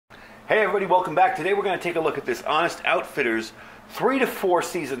Hey everybody, welcome back. Today we're going to take a look at this Honest Outfitters 3 to 4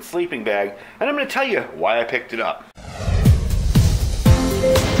 season sleeping bag, and I'm going to tell you why I picked it up.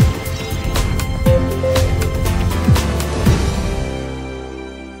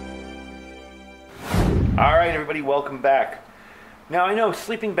 Alright everybody, welcome back. Now I know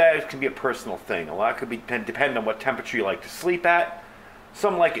sleeping bags can be a personal thing. A lot could depend on what temperature you like to sleep at.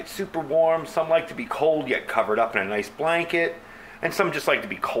 Some like it super warm, some like to be cold yet covered up in a nice blanket, and some just like to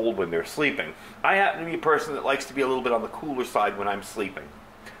be cold when they're sleeping. I happen to be a person that likes to be a little bit on the cooler side when I'm sleeping.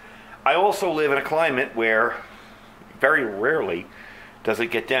 I also live in a climate where very rarely does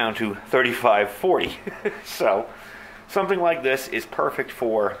it get down to 35, 40. So something like this is perfect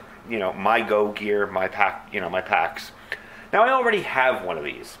for, my go gear, my pack, my packs. Now I already have one of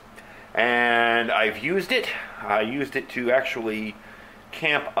these, and I've used it. I used it to actually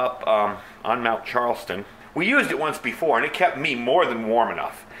camp up on Mount Charleston. We used it once before, and it kept me more than warm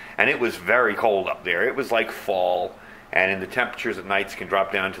enough. And it was very cold up there. It was like fall, and the temperatures at nights can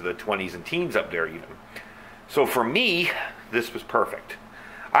drop down to the 20s and teens up there even. So for me, this was perfect.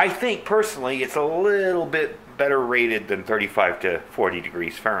 I think personally it's a little bit better rated than 35 to 40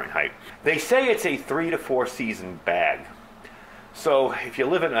 degrees Fahrenheit. They say it's a 3 to 4 season bag. So if you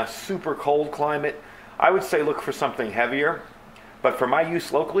live in a super cold climate, I would say look for something heavier. But for my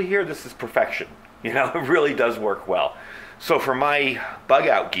use locally here, this is perfection. It really does work well. So for my bug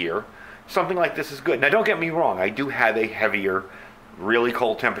out gear, something like this is good. Now don't get me wrong, I do have a heavier, really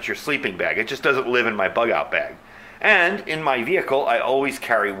cold temperature sleeping bag. It just doesn't live in my bug out bag. And in my vehicle, I always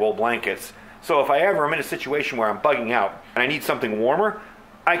carry wool blankets. So if I ever am in a situation where I'm bugging out and I need something warmer,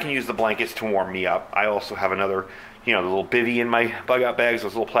 I can use the blankets to warm me up. I also have another, the little bivvy in my bug out bags,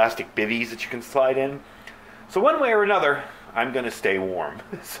 those little plastic bivvies that you can slide in. So one way or another, I'm going to stay warm.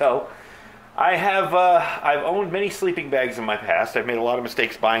 So I've owned many sleeping bags in my past. I've made a lot of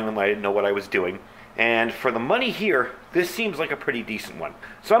mistakes buying them. I didn't know what I was doing. And for the money here, this seems like a pretty decent one.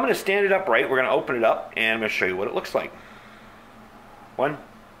 So I'm going to stand it upright. We're going to open it up, and I'm going to show you what it looks like. 1,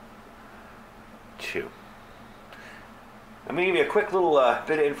 2. I'm going to give you a quick little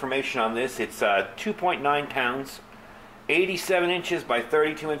bit of information on this. It's 2.9 pounds, 87 inches by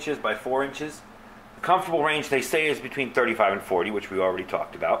 32 inches by 4 inches. The comfortable range, they say, is between 35 and 40, which we already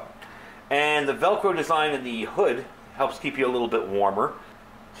talked about. And the Velcro design in the hood helps keep you a little bit warmer.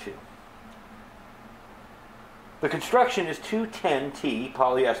 2. The construction is 210T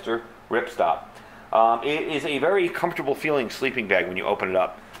polyester ripstop. It is a very comfortable feeling sleeping bag when you open it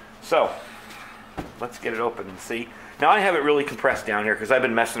up. So let's get it open and see. Now I have it really compressed down here because I've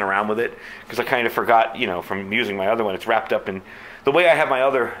been messing around with it because I kind of forgot, from using my other one. It's wrapped up in, the way I have my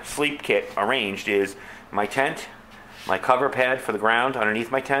other sleep kit arranged is my tent, my cover pad for the ground underneath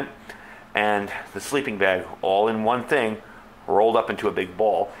my tent, and the sleeping bag all in one thing, rolled up into a big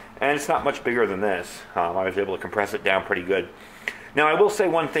ball. And it's not much bigger than this. I was able to compress it down pretty good. Now I will say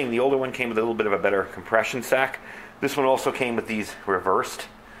one thing, the older one came with a little bit of a better compression sack. This one also came with these reversed,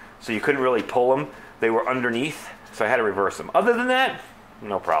 so you couldn't really pull them. They were underneath, so I had to reverse them. Other than that,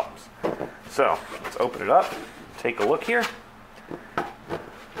 no problems. So let's open it up, take a look here.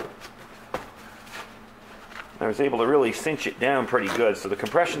 I was able to really cinch it down pretty good, so the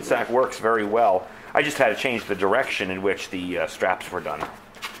compression sack works very well. I just had to change the direction in which the straps were done,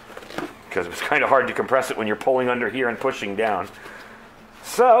 because it was kind of hard to compress it when you're pulling under here and pushing down.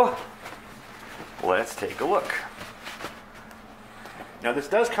 So let's take a look. Now this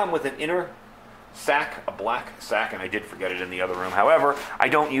does come with an inner sack, a black sack, and I did forget it in the other room. However, I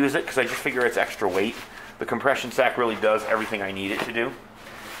don't use it because I just figure it's extra weight. The compression sack really does everything I need it to do.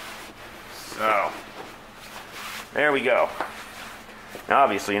 So there we go. Now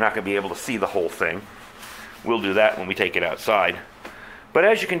obviously you're not going to be able to see the whole thing. We'll do that when we take it outside. But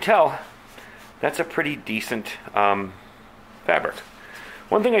as you can tell, that's a pretty decent fabric.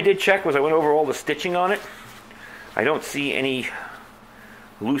 One thing I did check was I went over all the stitching on it. I don't see any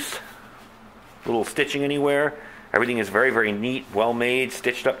loose little stitching anywhere. Everything is very, very neat, well made,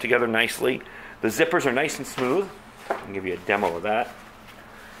 stitched up together nicely. The zippers are nice and smooth. I can give you a demo of that.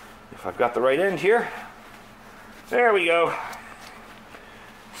 If I've got the right end here. There we go.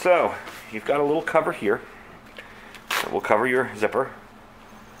 So you've got a little cover here that will cover your zipper.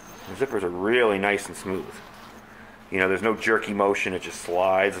 The zippers are really nice and smooth. There's no jerky motion. It just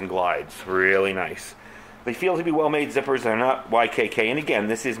slides and glides. Really nice. They feel to be well-made zippers. They're not YKK. And again,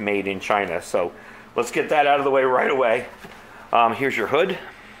 this is made in China. So let's get that out of the way right away. Here's your hood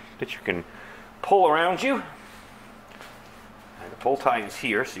that you can pull around you. And the pull tie is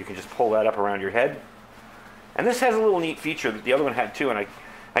here, so you can just pull that up around your head. And this has a little neat feature that the other one had too, and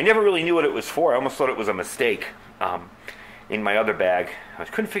I never really knew what it was for. I almost thought it was a mistake. in my other bag. I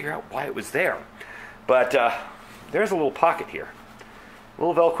couldn't figure out why it was there. But there's a little pocket here. A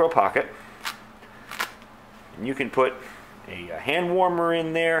little Velcro pocket. And you can put a hand warmer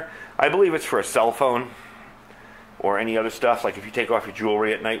in there. I believe it's for a cell phone or any other stuff. Like if you take off your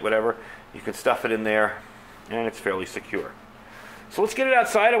jewelry at night, whatever, you can stuff it in there, and it's fairly secure. So let's get it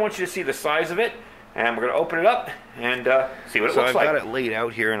outside. I want you to see the size of it. And we're going to open it up and see what it looks like. So I've got it laid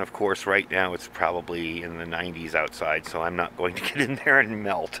out here, and of course right now it's probably in the 90s outside, so I'm not going to get in there and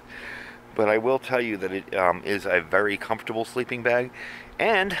melt. But I will tell you that it is a very comfortable sleeping bag.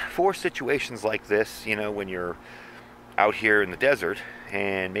 And for situations like this, you know, when you're out here in the desert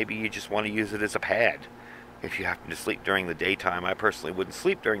and maybe you just want to use it as a pad. If you happen to sleep during the daytime, I personally wouldn't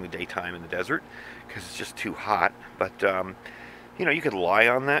sleep during the daytime in the desert because it's just too hot. But you know, you could lie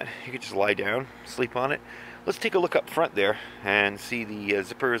on that. You could just lie down, sleep on it. Let's take a look up front there and see the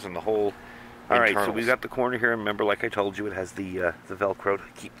zippers and the whole internals. All right, so we've got the corner here. Remember, like I told you, it has the Velcro to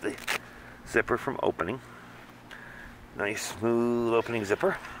keep the zipper from opening. Nice, smooth opening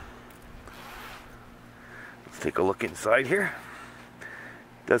zipper. Let's take a look inside here.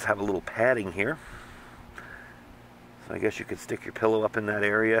 It does have a little padding here. So I guess you could stick your pillow up in that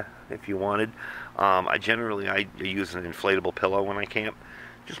area if you wanted. I use an inflatable pillow when I camp.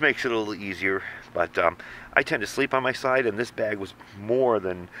 Just makes it a little easier. But I tend to sleep on my side, and this bag was more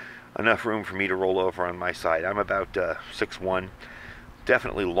than enough room for me to roll over on my side. I'm about 6'1",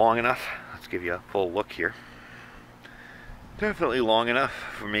 definitely long enough. Let's give you a full look here. Definitely long enough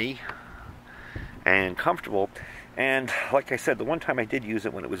for me and comfortable. And like I said, the one time I did use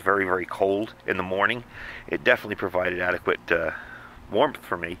it when it was very, very cold in the morning, it definitely provided adequate warmth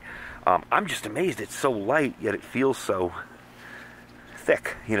for me. I'm just amazed it's so light, yet it feels so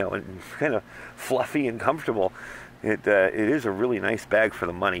thick, you know, and kind of fluffy and comfortable. It is a really nice bag for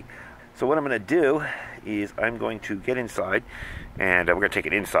the money. So what I'm going to do is I'm going to get inside, and we're going to take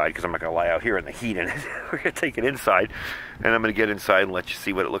it inside because I'm not going to lie out here in the heat in it. We're going to take it inside, and I'm going to get inside and let you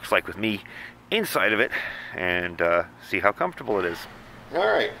see what it looks like with me inside of it, and see how comfortable it is. All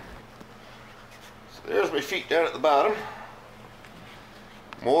right. So there's my feet down at the bottom.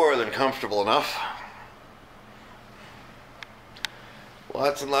 More than comfortable enough.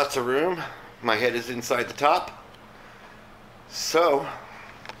 Lots and lots of room. My head is inside the top. So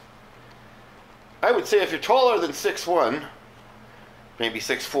I would say if you're taller than 6'1", maybe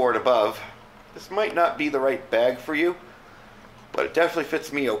 6'4" and above, this might not be the right bag for you, but it definitely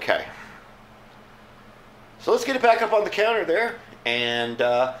fits me okay. So let's get it back up on the counter there and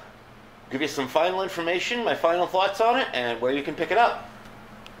give you some final information, my final thoughts on it, and where you can pick it up.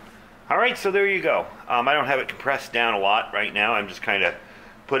 All right, so there you go. I don't have it compressed down a lot right now. I'm just kind of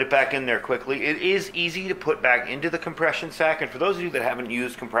put it back in there quickly. It is easy to put back into the compression sack, and for those of you that haven't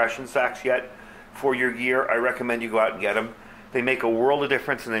used compression sacks yet for your gear, I recommend you go out and get them. They make a world of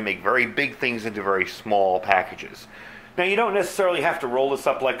difference, and they make very big things into very small packages. Now, you don't necessarily have to roll this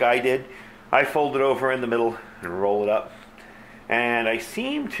up like I did. I fold it over in the middle and roll it up. And I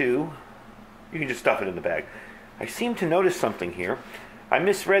seem to, you can just stuff it in the bag. I seem to notice something here. I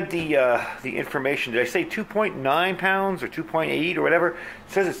misread the information. Did I say 2.9 pounds or 2.8 or whatever? It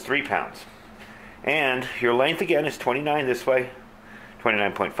says it's 3 pounds. And your length again is 29 this way,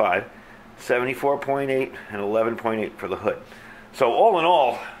 29.5, 74.8, and 11.8 for the hood. So all in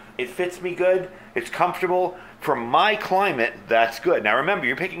all, it fits me good. It's comfortable. For my climate, that's good. Now remember,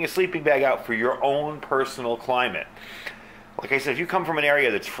 you're picking a sleeping bag out for your own personal climate. Like I said, if you come from an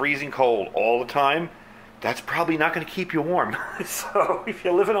area that's freezing cold all the time, that's probably not going to keep you warm. So if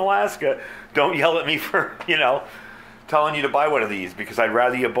you live in Alaska, don't yell at me for, telling you to buy one of these, because I'd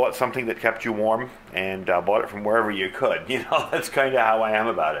rather you bought something that kept you warm and bought it from wherever you could. That's kind of how I am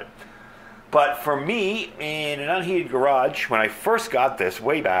about it. But for me, in an unheated garage, when I first got this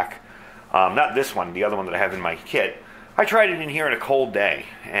way back, not this one, the other one that I have in my kit, I tried it in here on a cold day.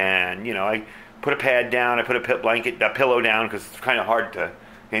 And, I put a pad down, I put a pillow down, because it's kind of hard to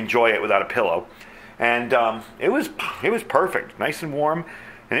enjoy it without a pillow. And it was perfect, nice and warm.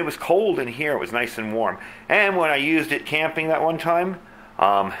 And it was cold in here, it was nice and warm. And when I used it camping that one time,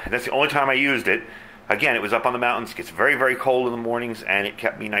 that's the only time I used it. Again, it was up on the mountains, it gets very, very cold in the mornings, and it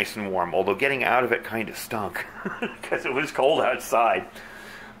kept me nice and warm. Although getting out of it kind of stunk, because it was cold outside.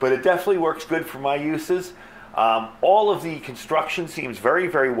 But it definitely works good for my uses. All of the construction seems very,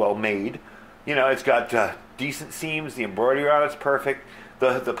 very well made. It's got decent seams, the embroidery on it's perfect.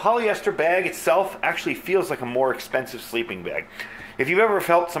 The polyester bag itself actually feels like a more expensive sleeping bag. If you've ever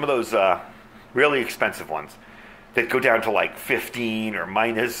felt some of those really expensive ones that go down to like 15 or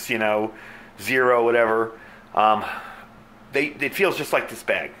minus, 0, whatever, it feels just like this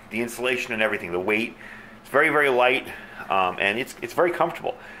bag. The insulation and everything, the weight, it's very, very light. and it's very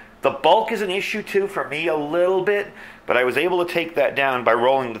comfortable. The bulk is an issue too for me a little bit, but I was able to take that down by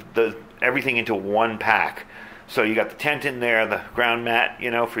rolling everything into one pack. So you got the tent in there, the ground mat,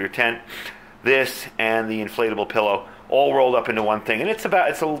 for your tent, this and the inflatable pillow, all rolled up into one thing. And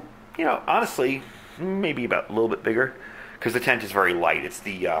honestly, maybe about a little bit bigger, because the tent is very light. It's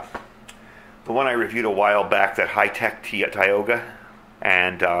the one I reviewed a while back, that high-tech Tioga,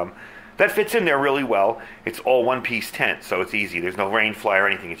 and that fits in there really well. It's all one-piece tent, so it's easy. There's no rain fly or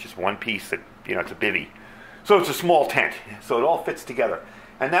anything. It's just one piece that, it's a bivvy. So it's a small tent, so it all fits together.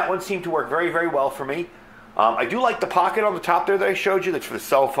 And that one seemed to work very, very well for me. I do like the pocket on the top there that I showed you. That's for the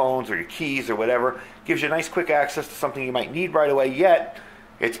cell phones or your keys or whatever. Gives you nice quick access to something you might need right away, yet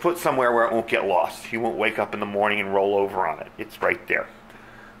it's put somewhere where it won't get lost. You won't wake up in the morning and roll over on it. It's right there.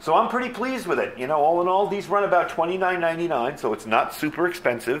 So I'm pretty pleased with it. All in all, these run about $29.99, so it's not super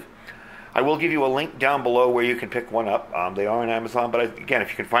expensive. I will give you a link down below where you can pick one up. They are on Amazon, but again, if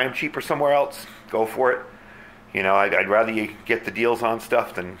you can find them cheaper somewhere else, go for it. I'd rather you get the deals on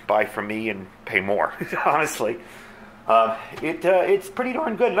stuff than buy from me and pay more, honestly. It's pretty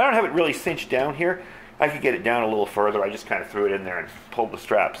darn good. And I don't have it really cinched down here. I could get it down a little further. I just kind of threw it in there and pulled the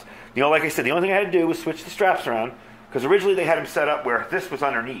straps. Like I said, the only thing I had to do was switch the straps around, because originally they had them set up where this was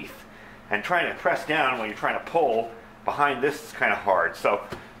underneath. And trying to press down when you're trying to pull behind this is kind of hard. So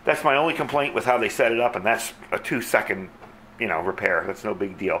that's my only complaint with how they set it up, and that's a 2-second, repair. That's no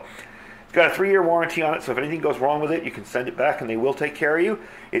big deal. It's got a 3-year warranty on it, so if anything goes wrong with it, you can send it back and they will take care of you.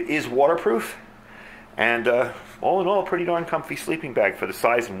 It is waterproof, and all in all, a pretty darn comfy sleeping bag for the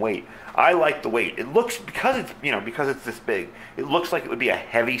size and weight. I like the weight. It looks, because it's this big, it looks like it would be a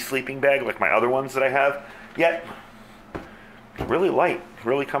heavy sleeping bag like my other ones that I have, yet really light,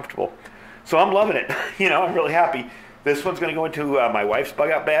 really comfortable. So I'm loving it. I'm really happy. This one's going to go into my wife's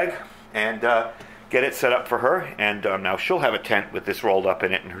bug-out bag and get it set up for her. And now she'll have a tent with this rolled up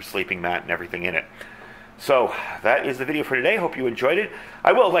in it and her sleeping mat and everything in it. So that is the video for today. Hope you enjoyed it.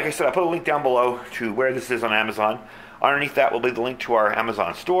 I will, like I said, I'll put a link down below to where this is on Amazon. Underneath that will be the link to our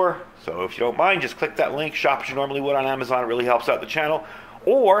Amazon store. So if you don't mind, just click that link. Shop as you normally would on Amazon. It really helps out the channel.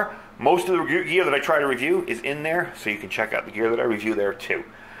 Or most of the gear that I try to review is in there, so you can check out the gear that I review there too.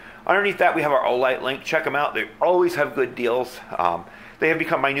 Underneath that, we have our Olight link. Check them out. They always have good deals. They have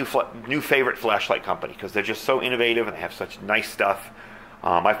become my new favorite flashlight company because they're just so innovative and they have such nice stuff.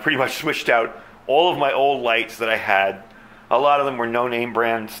 I've pretty much switched out all of my old lights that I had. A lot of them were no-name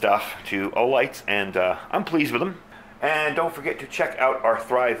brand stuff to Olights, and I'm pleased with them. And don't forget to check out our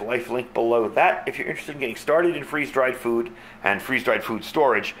Thrive Life link below that. If you're interested in getting started in freeze-dried food and freeze-dried food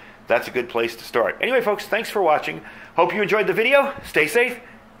storage, that's a good place to start. Anyway, folks, thanks for watching. Hope you enjoyed the video. Stay safe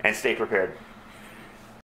and stay prepared.